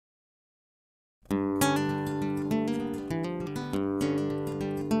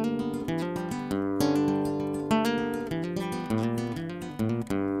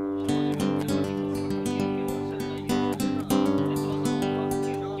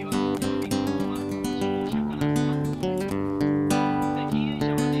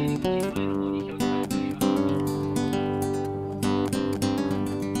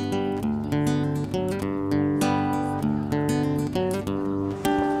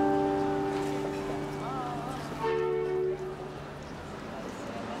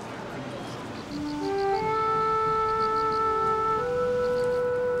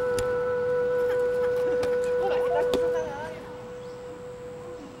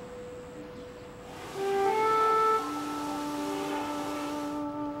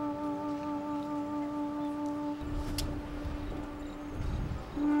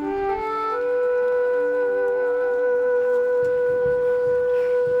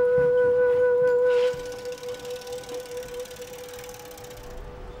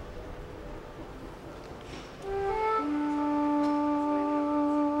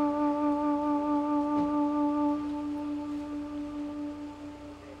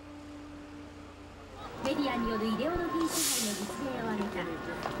アによるイデオロギー支配の実例を挙げた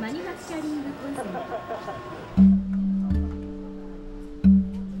マニュファクチャリングコンセプト。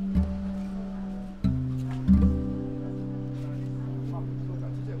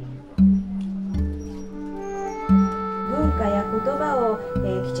文化や言葉を、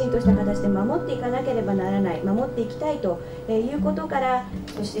きちんとした形で守っていかなければならない、守っていきたいということから、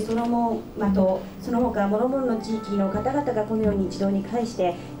そしてその他諸々の地域の方々がこのように一堂に会し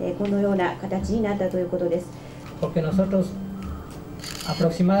て、このような形になったということです。Porque nosotros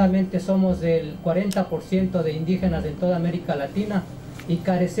aproximadamente somos el 40% de indígenas en toda América Latina y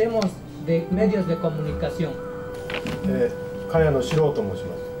carecemos de medios de comunicación. カヤの素人と申し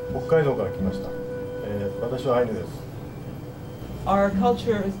ます。北海道から来ました。私はアイヌです。Our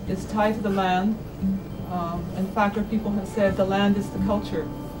culture is tied to the land. In fact, our people have said the land is the culture.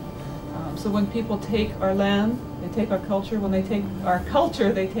 So when people take our land, they take our culture. When they take our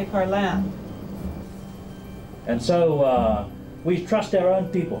culture, they take our land. And so we trust our own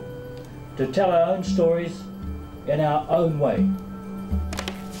people to tell our own stories in our own way.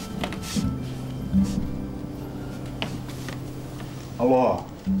 Aloha,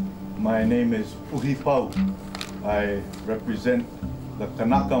 my name is Puhipau. I represent the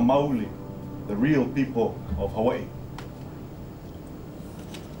Kanaka Maoli, the real people of Hawaii.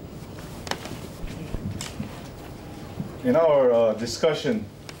 In our discussion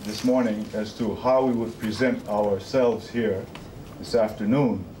this morning as to how we would present ourselves here this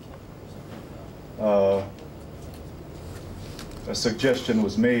afternoon, a suggestion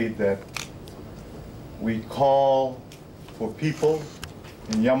was made that we call for people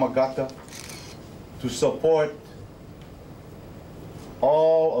in Yamagata to support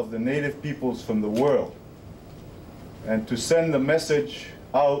all of the native peoples from the world and to send the message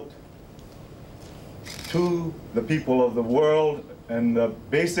out to the people of the world and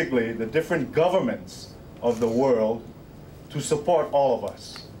basically the different governments of the world to support all of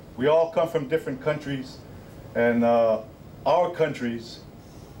us. We all come from different countries, and our countries,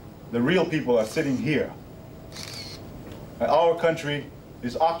 the real people are sitting here. Our country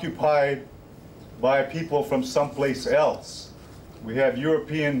is occupied by people from someplace else. We have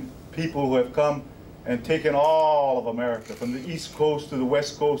European people who have come and taken all of America, from the East Coast to the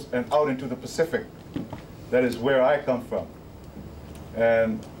West Coast and out into the Pacific. That is where I come from.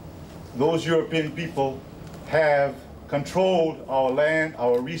 And those European people have controlled our land,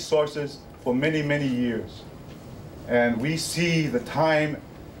 our resources for many, many years. And we see the time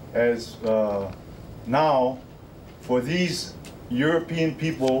as now for these European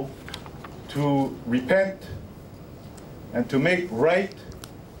people to repent and to make right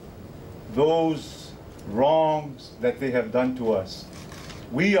those wrongs that they have done to us.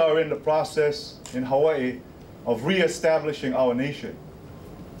 We are in the process in Hawaii of reestablishing our nation.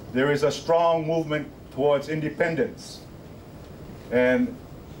 There is a strong movement towards independence, and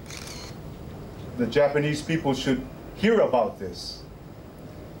the Japanese people should hear about this.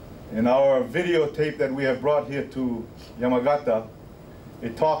 In our videotape that we have brought here to Yamagata,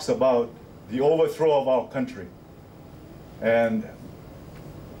 it talks about the overthrow of our country. And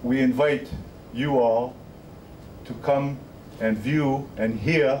we invite you all to come and view and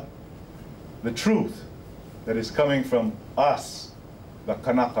hear the truth that is coming from us, the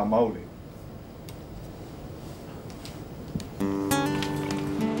Kanaka Maoli.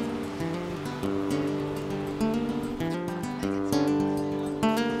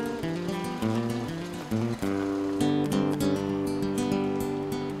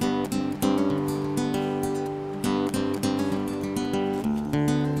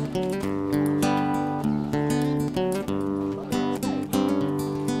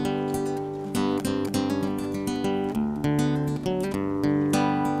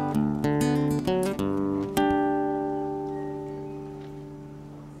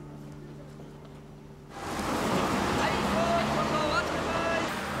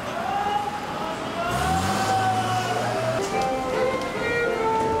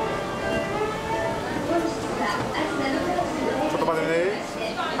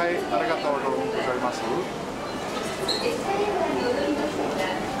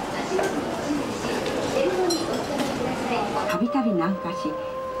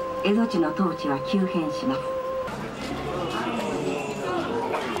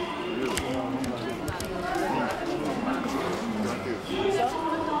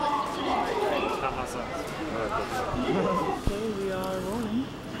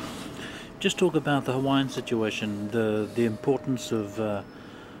 Just talk about the Hawaiian situation, the importance of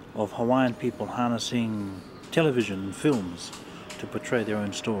Hawaiian people harnessing television and films to portray their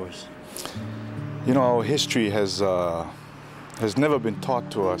own stories. You know, our history has never been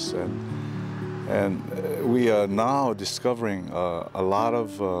taught to us, And we are now discovering a lot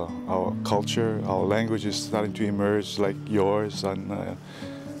of our culture, our language is starting to emerge, like yours in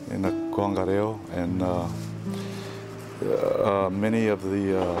the Kongareo, and many of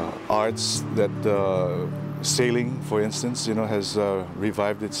the arts that sailing, for instance, has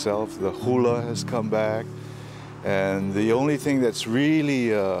revived itself. The hula has come back, and the only thing that's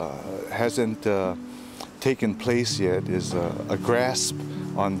really hasn't taken place yet is a grasp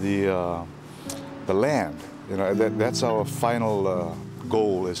on the land. That's our final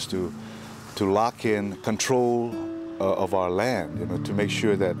goal, is to lock in control of our land, to make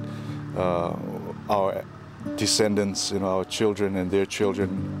sure that our descendants, our children and their children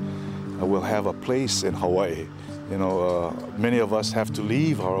will have a place in Hawaii. Many of us have to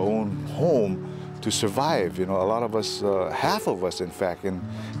leave our own home to survive. A lot of us, half of us in fact,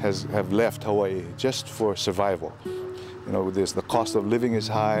 have left Hawaii just for survival. The cost of living is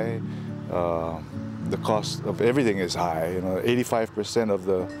high, the cost of everything is high. 85% of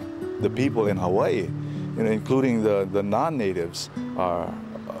the people in Hawaii, including the non-natives,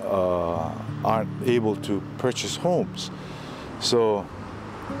 aren't able to purchase homes. So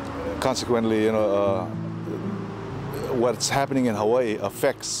consequently, what's happening in Hawaii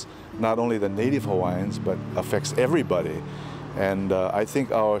affects not only the native Hawaiians, but affects everybody. And I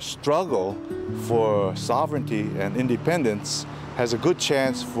think our struggle for sovereignty and independence has a good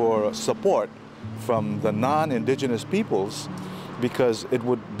chance for support from the non-indigenous peoples, because it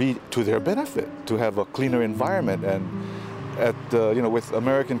would be to their benefit to have a cleaner environment. And with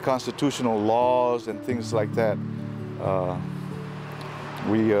American constitutional laws and things like that,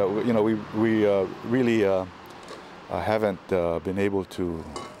 we really haven't been able to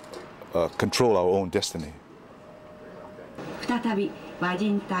control our own destiny. 再び和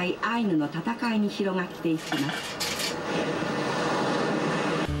人対アイヌの戦いに広がっていきます。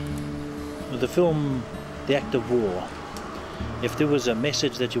 With the film The Act of War, if there was a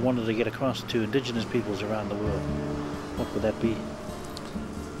message that you wanted to get across to indigenous peoples around the world, what would that be?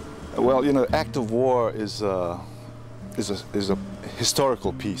 Well, Act of War is a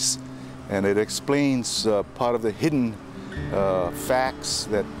historical piece, and it explains part of the hidden facts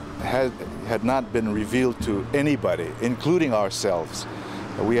that had not been revealed to anybody, including ourselves.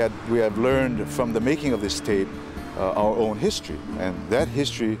 We have learned from the making of this tape our own history, and that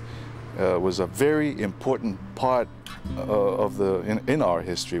history was a very important part in our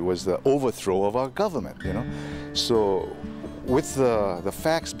history, was the overthrow of our government. So with the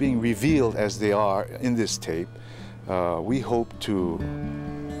facts being revealed as they are in this tape, we hope to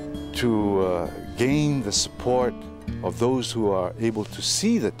gain the support of those who are able to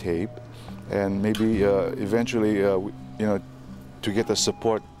see the tape, and maybe eventually to get the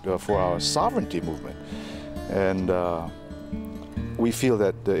support for our sovereignty movement. And we feel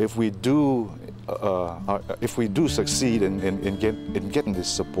that if we do succeed in getting this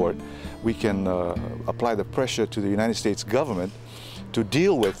support, we can apply the pressure to the United States government to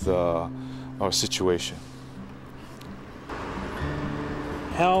deal with our situation.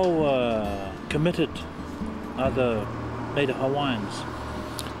 How committed are the native Hawaiians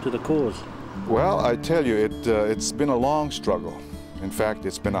to the cause? Well, I tell you, it's been a long struggle. In fact,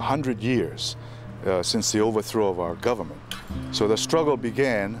 it's been 100 years since the overthrow of our government. So the struggle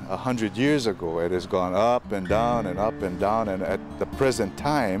began 100 years ago. It has gone up and down and up and down, and at the present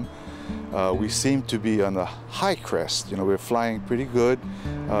time, we seem to be on the high crest. We're flying pretty good.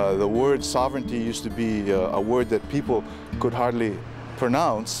 The word sovereignty used to be a word that people could hardly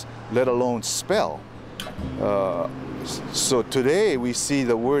pronounce, let alone spell. So today we see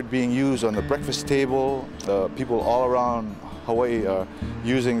the word being used on the breakfast table. People all around Hawaii are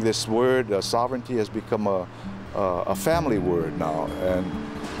using this word. Sovereignty has become a family word now, and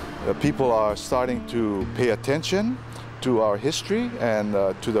people are starting to pay attention to our history and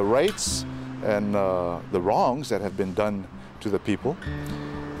to the rights and the wrongs that have been done to the people.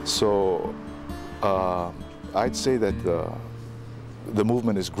 So I'd say that the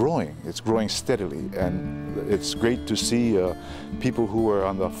movement is growing. It's growing steadily, and it's great to see people who are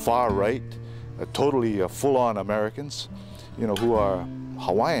on the far right, totally full-on Americans, who are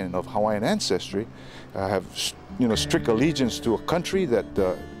Hawaiian, of Hawaiian ancestry, have strict allegiance to a country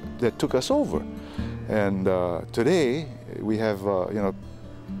that took us over. And today we have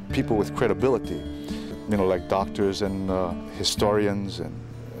people with credibility, like doctors and historians, and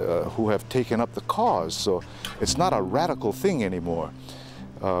who have taken up the cause. So it's not a radical thing anymore,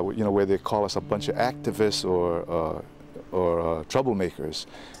 where they call us a bunch of activists or troublemakers.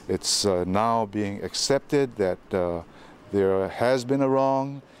 It's now being accepted that there has been a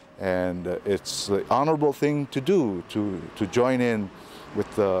wrong, and it's the honorable thing to do to join in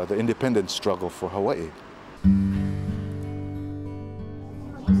with the independence struggle for Hawaii.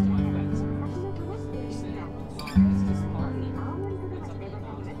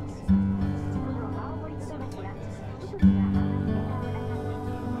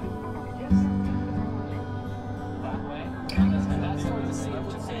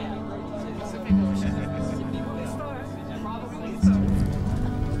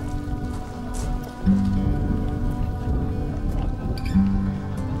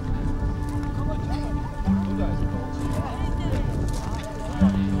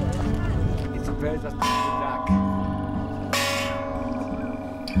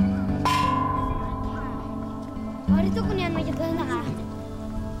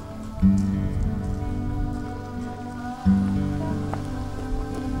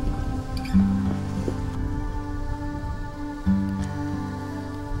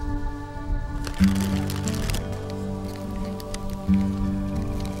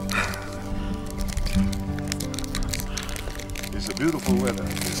 It's a beautiful weather.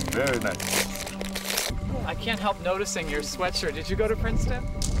 It's very nice. I can't help noticing your sweatshirt. Did you go to Princeton?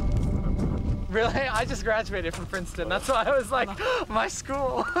 Really? I just graduated from Princeton. That's why I was like, my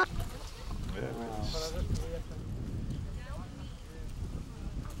school.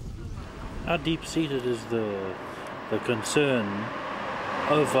 How deep-seated is the concern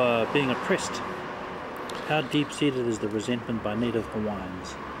over being oppressed? How deep-seated is the resentment by Native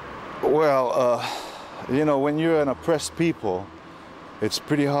Hawaiians? Well, you know, when you're an oppressed people, it's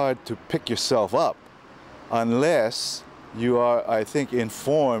pretty hard to pick yourself up unless you are, I think,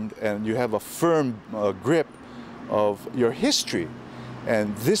 informed and you have a firm grip of your history.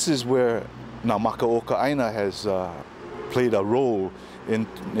 And this is where Nā Maka Āina has played a role in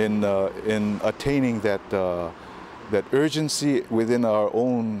attaining that, that urgency within our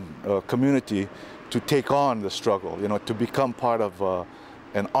own community to take on the struggle, you know, to become part of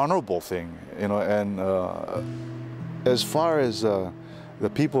an honorable thing, you know. And as far as the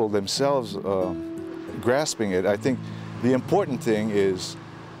people themselves grasping it, I think the important thing is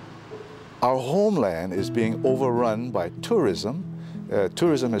our homeland is being overrun by tourism.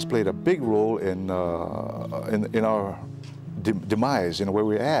 Tourism has played a big role in our demise, you know, where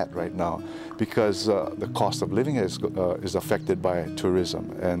we're at right now, because the cost of living is affected by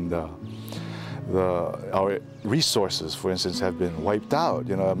tourism, and our resources, for instance, have been wiped out.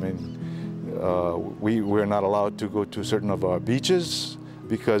 You know, I mean, we're not allowed to go to certain of our beaches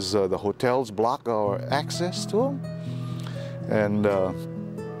because the hotels block our access to them. And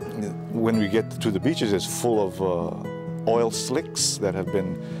when we get to the beaches, it's full of oil slicks that have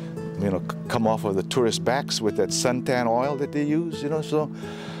been, you know, come off of the tourist backs with that suntan oil that they use, you know. So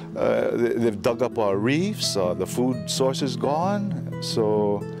they've dug up our reefs, the food source is gone.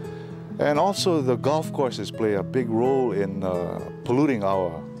 So, and also the golf courses play a big role in polluting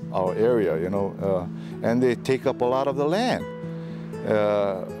our area, you know, and they take up a lot of the land.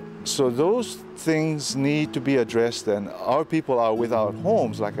 So those things need to be addressed, and our people are without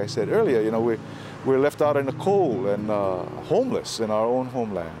homes, like I said earlier. You know, we're left out in the cold and homeless in our own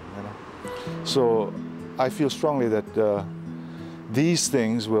homeland, you know. So I feel strongly that these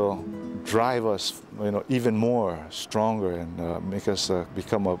things will drive us, you know, even more stronger and make us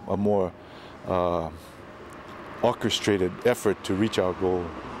become a more orchestrated effort to reach our goal.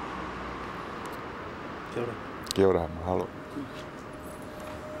 Kia ora. Kia ora, mahalo.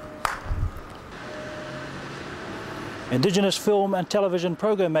 Indigenous film and television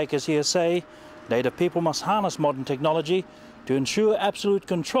program makers here say Native people must harness modern technology to ensure absolute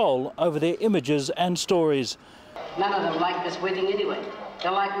control over their images and stories. None of them like this wedding anyway.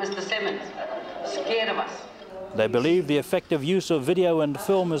 They're like Mr. Simmons, scared of us. They believe the effective use of video and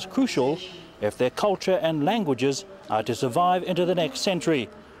film is crucial if their culture and languages are to survive into the next century.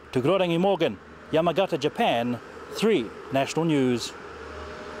 Tukoirangi Morgan, Yamagata, Japan, 3 National News.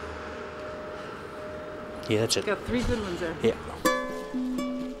 Yeah, that's it. Got 3 good ones there. Yeah.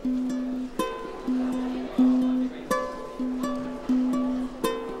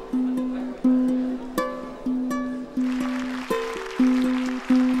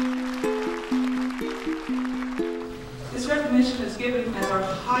 This recognition is given as our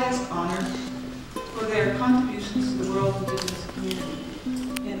highest honor for their contributions to the world Indigenous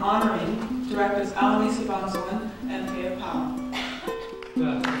community in honoring directors Āina and Puhipau.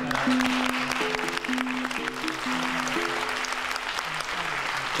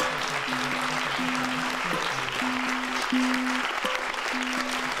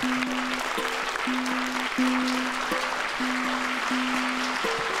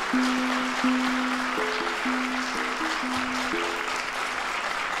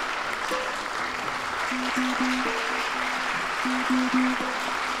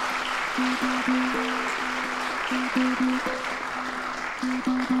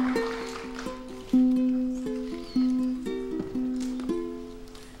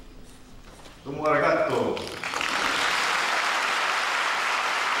 Domo arigato.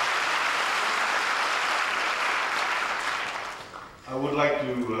 I would like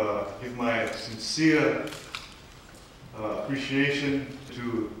to give my sincere appreciation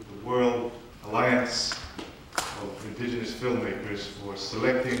to the World Alliance of Indigenous Filmmakers for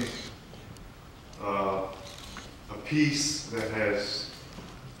selecting a piece that has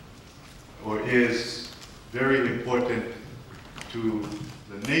or is very important to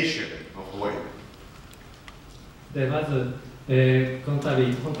the nation of Hawaii. でまず、この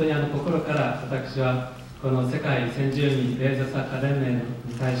度本当に心から私はこの世界先住民映像作家連盟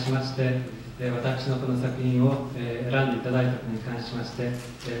に対しまして、私のこの作品を選んでいただいたことに関しまして、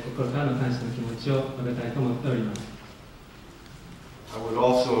心からの感謝の気持ちを述べたいと思っております。I would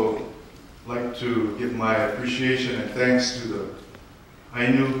also like to give my appreciation and thanks to the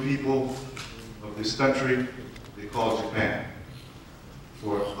Ainu people of this country they call Japan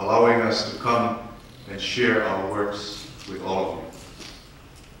for allowing us to come and share our works with all of you.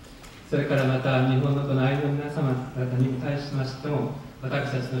 それからまた日本のこのアイヌの皆様方に対しましても、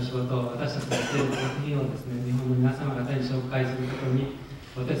私たちの仕事、私たちのやっている作品をですね、日本の皆様方に紹介することに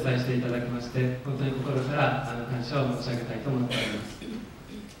お手伝いしていただきまして、本当に心から感謝を申し上げたいと思っております。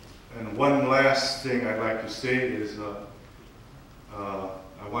And one last thing I'd like to say is I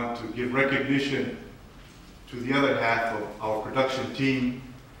want to give recognition to the other half of our production team,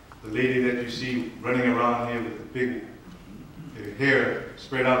 the lady that you see running around here with the big hair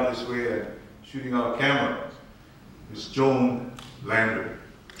spread out this way and shooting our camera, Miss Joan Lander.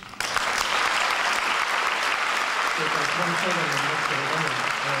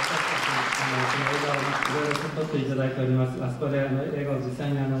 いろいろ撮っていただいております。あそこで映画を実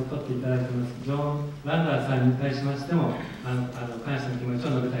際に撮っていただいております。ジョン・ランダーさんに対しましても感謝の気持ちを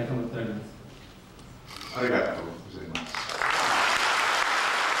述べたいと思っております。ありがとうございます。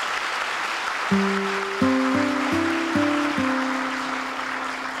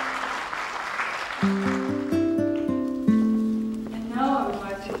And now I would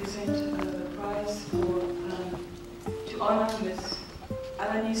like to present the prize to honor Miss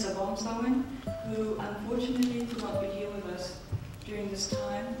Alanisa Bomsawen, who unfortunately could not be here with us during this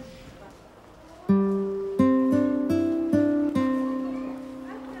time.